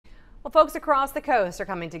Well, folks across the coast are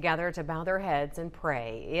coming together to bow their heads and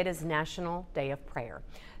pray. It is National Day of Prayer.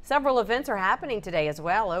 Several events are happening today as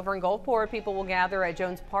well. Over in Gulfport, people will gather at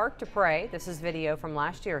Jones Park to pray. This is video from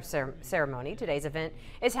last year's ceremony. Today's event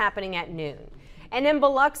is happening at noon. And in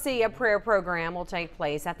Biloxi, a prayer program will take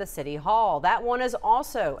place at the City Hall. That one is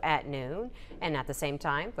also at noon. And at the same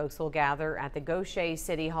time, folks will gather at the Goshen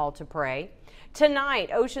City Hall to pray. Tonight,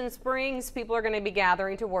 Ocean Springs, people are going to be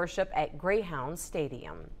gathering to worship at Greyhound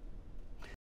Stadium.